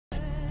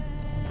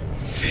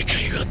世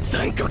界は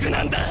残酷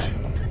なんだ。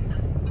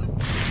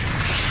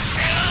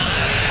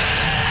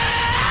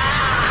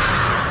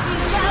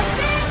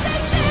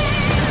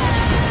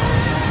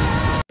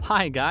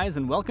 Hi guys,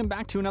 and welcome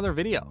back to another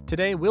video.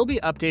 Today we'll be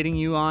updating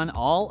you on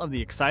all of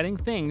the exciting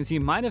things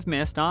you might have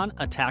missed on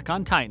Attack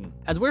on Titan.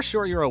 As we're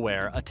sure you're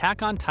aware,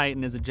 Attack on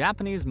Titan is a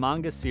Japanese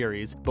manga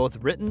series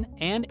both written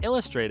and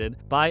illustrated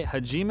by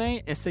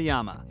Hajime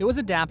Isayama. It was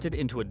adapted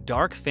into a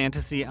dark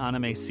fantasy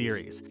anime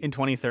series in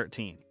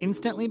 2013,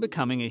 instantly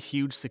becoming a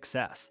huge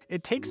success.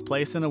 It takes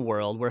place in a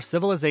world where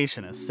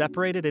civilization is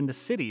separated into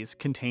cities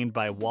contained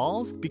by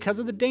walls because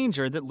of the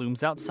danger that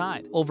looms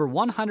outside. Over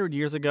 100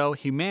 years ago,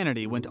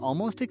 humanity went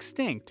almost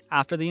extinct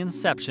after the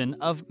inception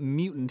of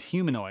mutant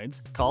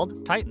humanoids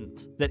called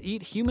Titans that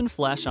eat human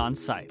flesh on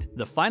sight.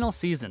 The final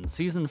season,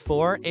 Season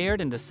 4, aired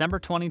in December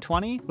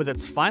 2020, with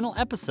its final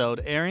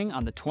episode airing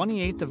on the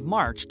 28th of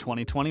March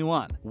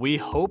 2021. We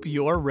hope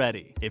you're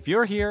ready. If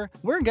you're here,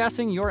 we're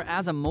guessing you're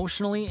as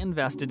emotionally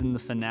invested in the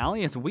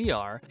finale as we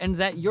are, and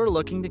that you're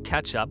looking to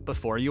catch up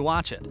before you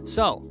watch it.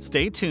 So,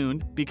 stay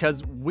tuned,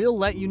 because we'll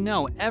let you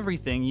know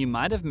everything you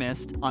might have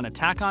missed on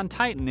Attack on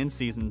Titan in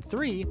Season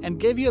 3 and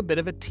give you a bit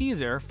of a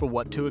teaser for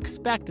what to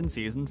expect in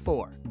Season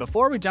 4.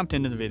 Before we jump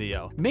into the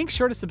video, make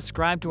sure to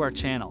subscribe to our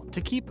channel to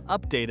keep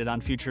updated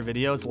on future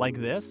videos like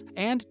this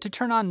and to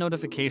turn on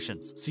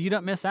notifications so you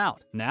don't miss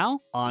out. Now,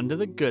 on to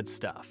the good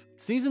stuff.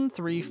 Season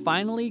 3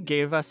 finally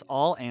gave us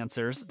all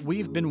answers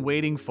we've been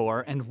waiting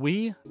for, and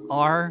we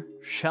are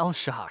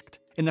shell-shocked.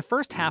 In the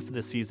first half of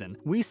the season,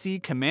 we see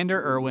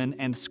Commander Erwin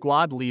and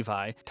Squad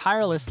Levi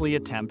tirelessly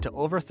attempt to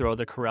overthrow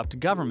the corrupt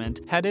government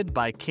headed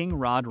by King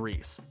Rod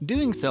Reese.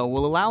 Doing so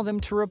will allow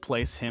them to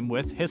replace him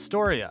with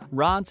Historia,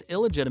 Rod's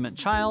illegitimate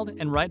child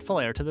and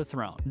rightful heir to the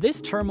throne.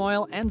 This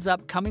turmoil ends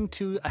up coming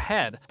to a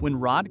head when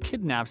Rod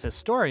kidnaps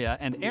Historia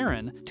and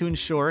Eren to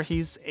ensure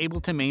he's able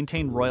to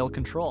maintain royal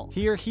control.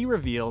 Here he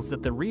reveals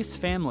that the Reese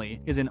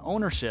family is in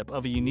ownership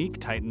of a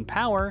unique Titan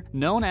power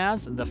known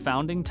as the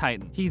Founding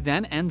Titan. He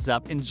then ends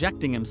up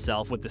injecting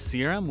himself with the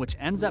serum, which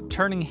ends up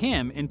turning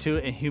him into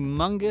a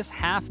humongous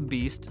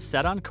half-beast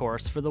set on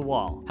course for the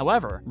wall.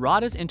 However,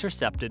 Rod is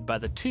intercepted by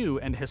the two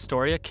and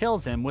Historia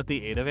kills him with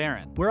the aid of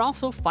Eren. We're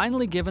also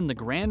finally given the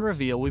grand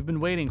reveal we've been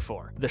waiting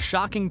for, the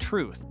shocking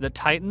truth that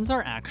Titans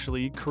are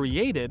actually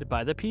created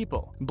by the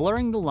people,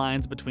 blurring the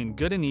lines between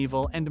good and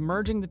evil and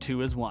merging the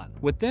two as one.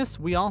 With this,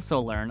 we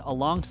also learn,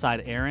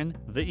 alongside Eren,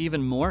 the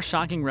even more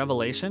shocking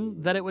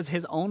revelation that it was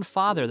his own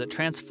father that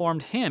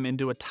transformed him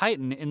into a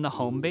Titan in the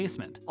home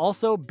basement, also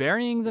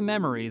burying the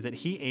memory that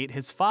he ate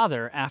his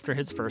father after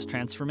his first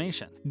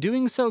transformation.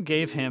 Doing so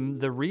gave him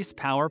the Reese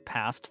power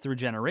passed through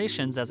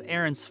generations, as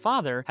Eren's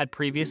father had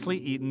previously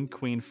eaten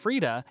Queen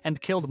Frida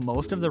and killed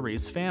most of the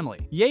Reese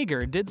family.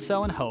 Jaeger did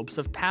so in hopes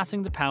of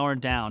passing the power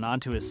down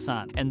onto his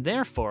son, and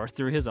therefore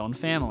through his own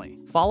family.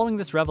 Following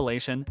this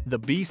revelation, the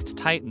Beast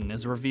Titan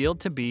is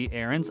revealed to be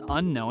Eren's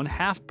unknown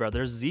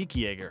half-brother Zeke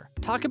Jaeger.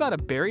 Talk about a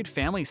buried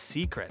family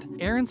secret.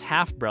 Eren's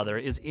half-brother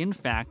is in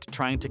fact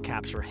trying to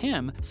capture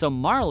him, so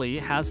Marley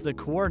has the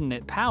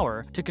coordinate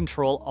power to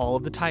control all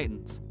of the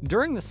Titans.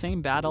 During the same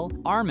battle,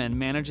 Armin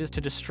manages to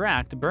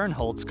distract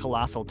Bernholdt's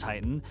colossal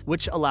Titan,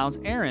 which allows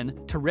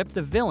Eren to rip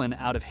the villain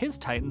out of his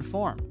Titan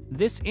form.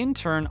 This in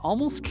turn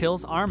almost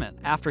kills Armin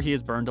after he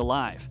is burned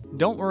alive.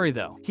 Don't worry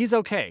though, he's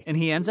okay, and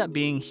he ends up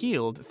being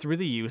healed through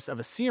the use of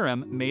a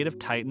serum made of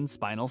Titan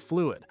spinal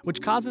fluid,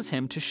 which causes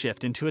him to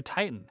shift into a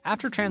Titan.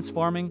 After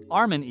transforming,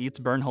 Armin eats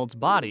Bernholdt's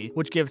body,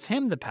 which gives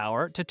him the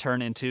power to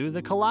turn into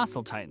the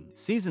Colossal Titan.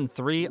 Season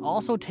 3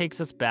 also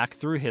takes us back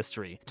through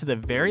history to the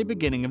very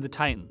beginning of the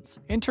Titans,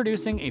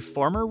 introducing a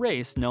former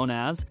race known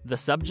as the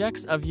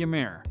Subjects of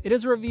Ymir. It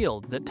is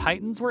revealed that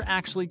Titans were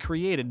actually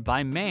created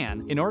by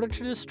man in order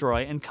to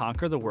destroy and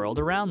conquer the world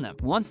around them.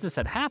 Once this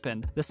had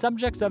happened, the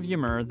Subjects of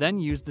Ymir then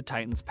used the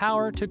Titans'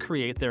 power to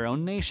create their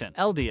own nation,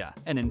 Eldia,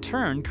 and in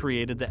turn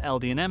created the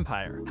Eldian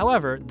Empire.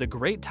 However, the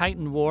Great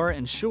Titan War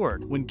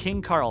ensured when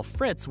King Karl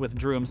Fritz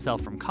withdrew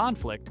himself from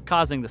conflict,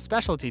 causing the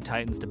Specialty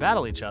Titans to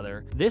battle each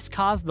other. This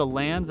caused the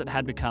land that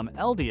had become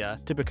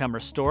Eldia to become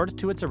restored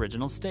to its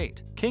original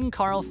state. King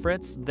Karl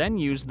Fritz then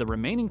used the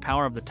remaining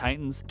power of the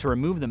Titans to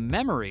remove the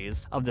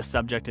memories of the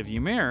Subject of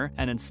Ymir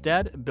and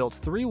instead built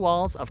 3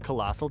 walls of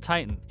Colossal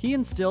Titan. He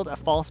instilled a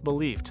false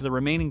belief to the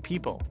remaining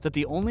people that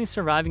the only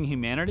surviving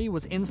humanity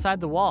was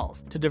inside the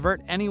walls to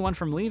divert anyone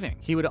from leaving.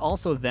 He would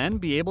also then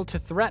be able to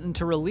threaten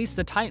to release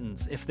the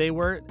Titans if they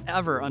were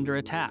ever under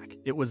attack.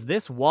 It was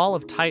this wall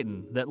of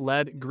Titan that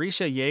led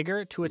Grisha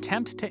Jaeger to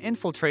attempt to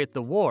infiltrate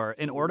the war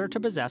in order to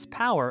possess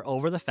power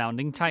over the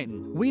Founding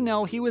Titan. We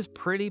know he was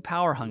pretty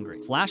power hungry.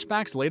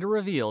 Flashbacks later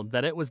revealed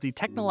that it was the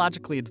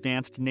technologically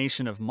advanced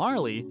nation of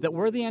Marley that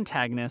were the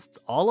antagonists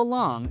all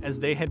along, as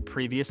they had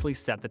previously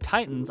set the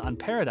Titans on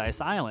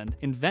Paradise Island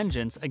in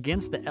vengeance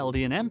against the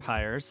Eldian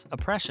Empire's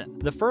oppression.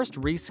 The first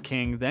Reese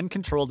king then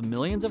controlled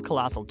millions of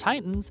colossal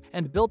Titans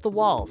and built the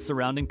walls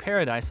surrounding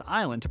Paradise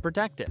Island to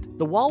protect it.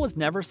 The wall was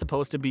never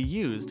supposed to be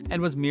used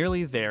and was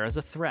merely there as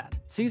a threat.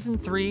 Season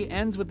 3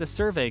 ends with the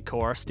Survey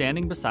Corps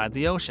standing beside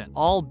the ocean,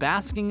 all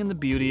basking in the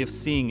beauty of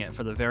seeing it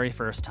for the very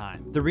first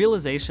time. The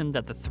realization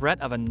that the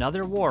threat of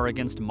another war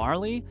against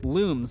Marley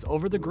looms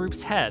over the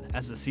group's head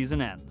as the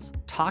season ends.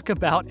 Talk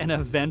about an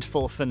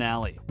eventful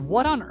finale.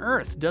 What on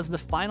earth does the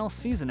final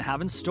season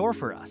have in store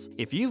for us?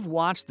 If you've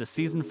watched the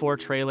Season 4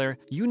 trailer,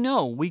 you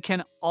know we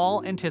can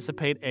all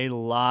anticipate a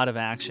lot of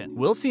action.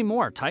 We'll see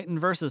more Titan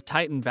versus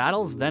Titan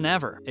battles than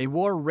ever, a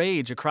war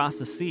rage across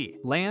the sea,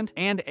 land,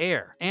 and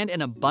air, and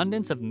an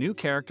abundance of new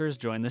characters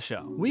join the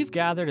show. We've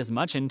gathered as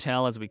much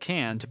intel as we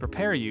can to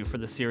prepare you for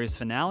the series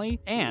finale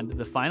and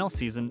the final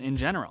season in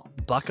general.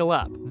 Buckle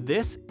up,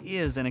 this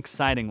is an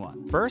exciting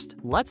one. First,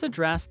 let's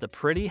address the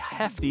pretty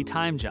hefty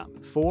time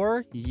jump.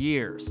 4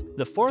 years.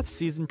 The 4th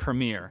season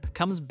premiere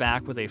comes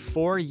back with a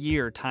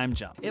 4-year time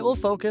jump. It will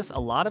focus a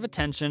lot of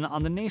attention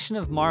on the nation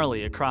of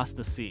Marley across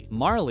the sea.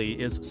 Marley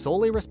is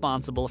solely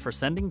responsible for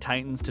sending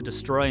Titans to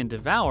destroy and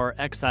devour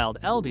exiled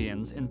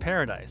Eldians in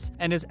paradise,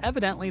 and is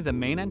evidently the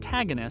main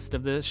antagonist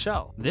of the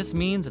show. This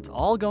means it's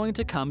all going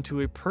to come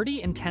to a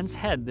pretty intense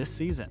head this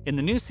season. In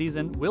the new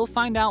season, we'll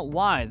find out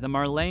why the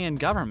Marleyan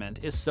government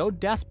is so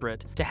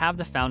desperate to have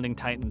the founding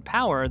Titan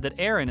power that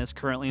Eren is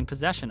currently in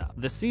possession of.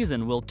 The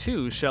season will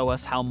too show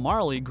us how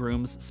Marley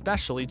grooms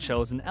specially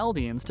chosen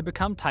Eldians to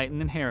become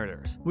Titan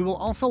inheritors. We will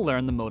also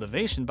learn the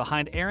motivation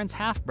behind Eren's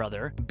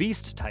half-brother,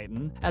 Beast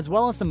Titan, as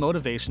well as the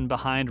motivation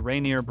behind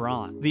Reiner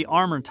Braun, the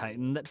armor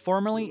Titan that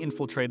formerly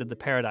infiltrated the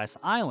Paradise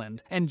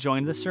Island and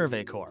joined the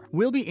Survey Corps.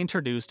 We'll be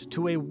introduced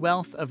to a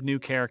wealth of new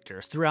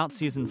characters throughout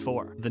Season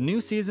 4. The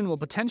new season will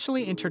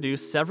potentially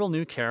introduce several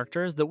new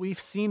characters that we've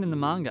seen in the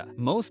manga.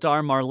 Most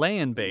are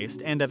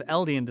Marleyan-based and of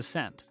Eldian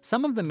descent.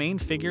 Some of the main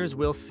figures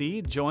we'll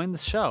see join the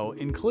show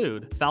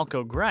include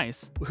Falco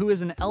Grice, who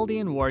is an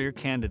Eldian warrior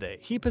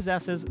candidate. He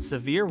possesses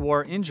severe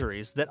war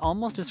injuries that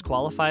almost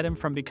disqualified him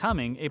from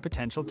becoming a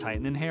potential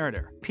Titan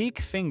inheritor. Peak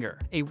Finger,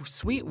 a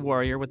sweet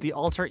warrior with the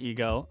alter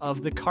ego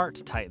of the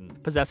Cart Titan,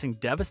 possessing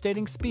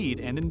devastating speed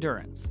and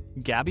endurance.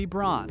 Gabby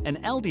Braun, an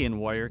Eldian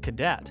warrior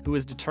cadet who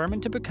is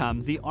determined to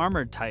become the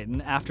Armored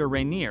Titan after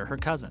Reiner, her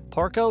cousin.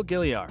 Porco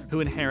Gilliard, who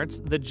inherits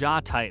the Jaw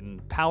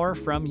Titan, power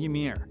from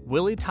Ymir.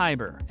 Willie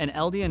Tiber, an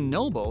Eldian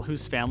noble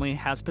whose family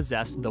has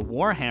possessed the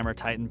Warhammer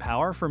Titan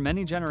power for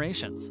many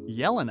generations.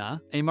 Yelena,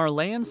 a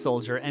Marleyan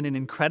soldier and an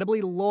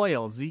incredibly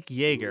loyal Zeke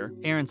Jaeger,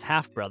 Eren's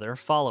half-brother,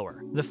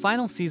 follower. The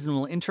final season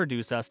will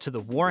introduce us to the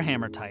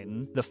Warhammer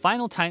Titan, the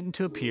final Titan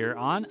to appear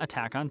on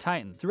Attack on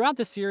Titan. Throughout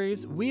the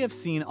series, we have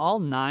seen all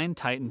 9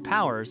 Titan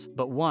powers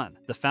but one: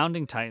 the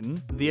Founding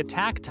Titan, the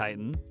Attack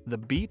Titan, the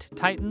Beat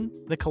Titan,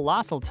 the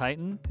Colossal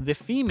Titan, the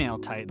Female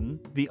Titan,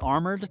 the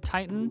Armored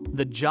Titan,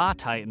 the Jaw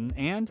Titan,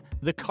 and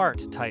the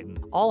Cart Titan.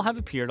 All have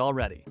appeared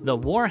already. The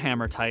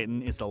Warhammer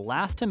Titan is the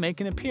last to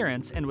make an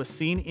appearance and was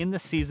seen in the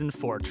Season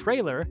 4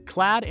 trailer,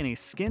 clad in a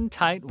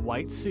skin-tight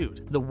white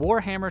suit. The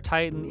Warhammer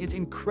Titan is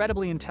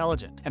incredibly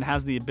intelligent and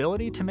has the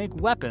ability to make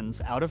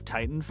weapons out of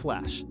Titan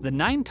flesh. The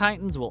 9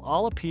 Titans will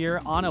all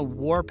appear on a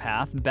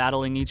warpath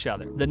battling each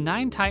other. The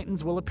 9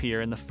 Titans will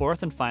appear in the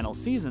 4th and final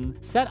season,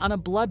 set on a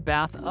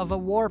bloodbath of a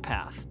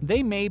warpath.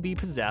 They may be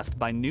possessed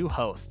by new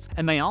hosts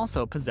and may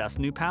also possess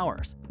new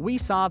powers. We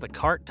saw the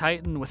Cart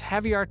Titan with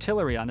heavy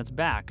artillery on its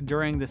back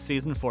during the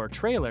Season 4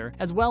 trailer,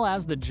 as well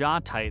as the Jaw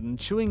Titan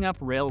chewing up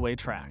railway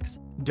tracks.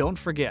 Don't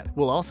forget,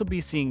 we'll also be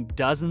seeing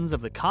dozens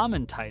of the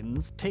common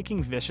Titans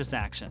taking vicious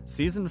action.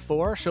 Season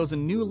 4 shows a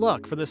new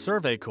look for the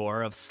Survey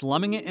Corps of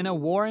slumming it in a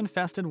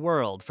war-infested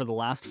world for the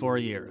last 4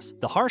 years.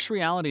 The harsh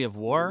reality of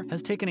war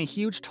has taken a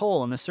huge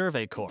toll on the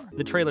Survey Corps,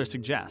 the trailer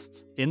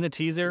suggests. In the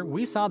teaser,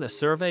 we saw the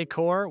Survey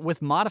Corps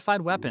with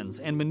modified weapons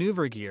and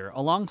maneuver gear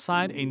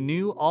alongside a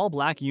new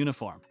all-black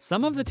uniform.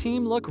 Some of the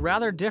team look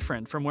rather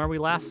different from where we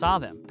last saw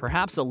them,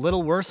 perhaps a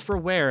little worse for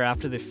wear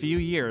after the few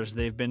years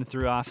they've been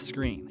through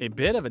off-screen. A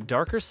bit of a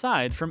darker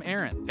side from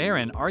Eren.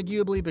 Eren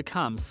arguably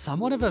becomes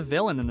somewhat of a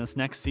villain in this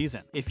next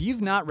season. If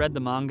you've not read the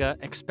manga,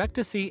 expect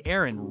to see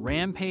Eren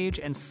rampage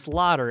and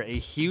slaughter a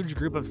huge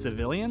group of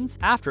civilians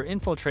after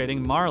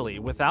infiltrating Marley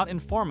without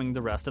informing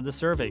the rest of the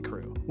survey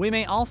crew. We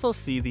may also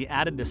see the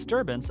added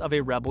disturbance of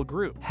a rebel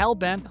group,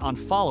 hell-bent on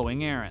following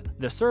Eren.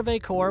 The Survey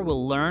Corps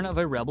will learn of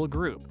a rebel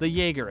group, the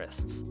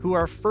Jaegerists, who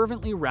are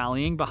fervently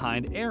rallying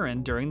behind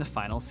Eren during the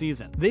final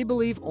season. They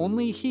believe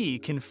only he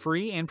can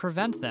free and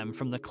prevent them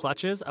from the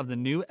clutches of the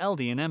new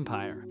Eldian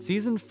Empire.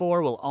 Season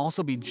 4 will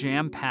also be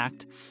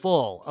jam-packed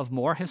full of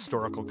more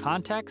historical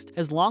context,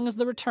 as long as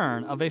the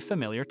return of a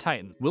familiar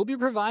Titan. We'll be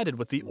provided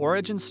with the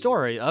origin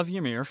story of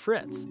Ymir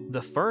Fritz,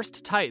 the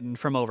first Titan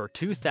from over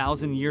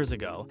 2,000 years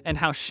ago, and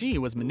how she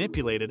was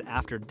manipulated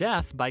after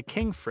death by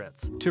King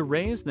Fritz to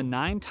raise the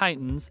 9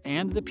 Titans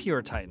and the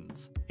Pure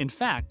Titans. In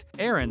fact,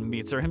 Eren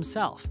meets her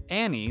himself.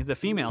 Annie, the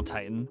female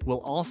Titan, will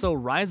also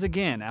rise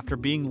again after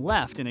being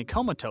left in a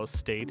comatose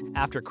state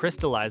after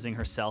crystallizing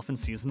herself in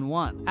Season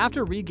 1.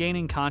 after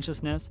regaining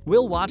consciousness,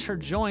 we'll watch her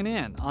join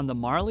in on the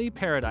Marley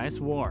Paradise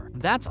War.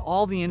 That's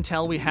all the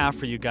intel we have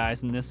for you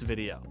guys in this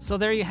video. So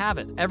there you have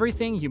it,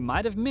 everything you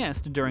might have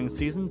missed during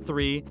Season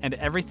 3 and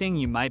everything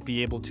you might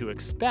be able to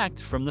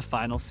expect from the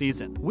final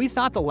season. We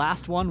thought the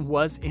last one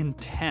was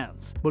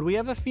intense, but we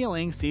have a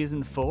feeling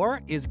Season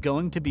 4 is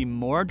going to be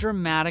more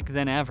dramatic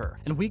than ever,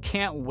 and we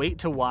can't wait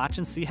to watch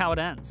and see how it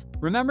ends.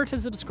 Remember to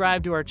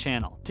subscribe to our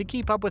channel to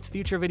keep up with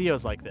future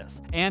videos like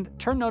this, and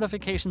turn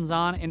notifications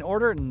on in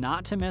order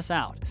not to miss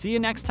out. See you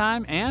next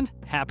time, and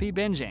happy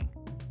binging!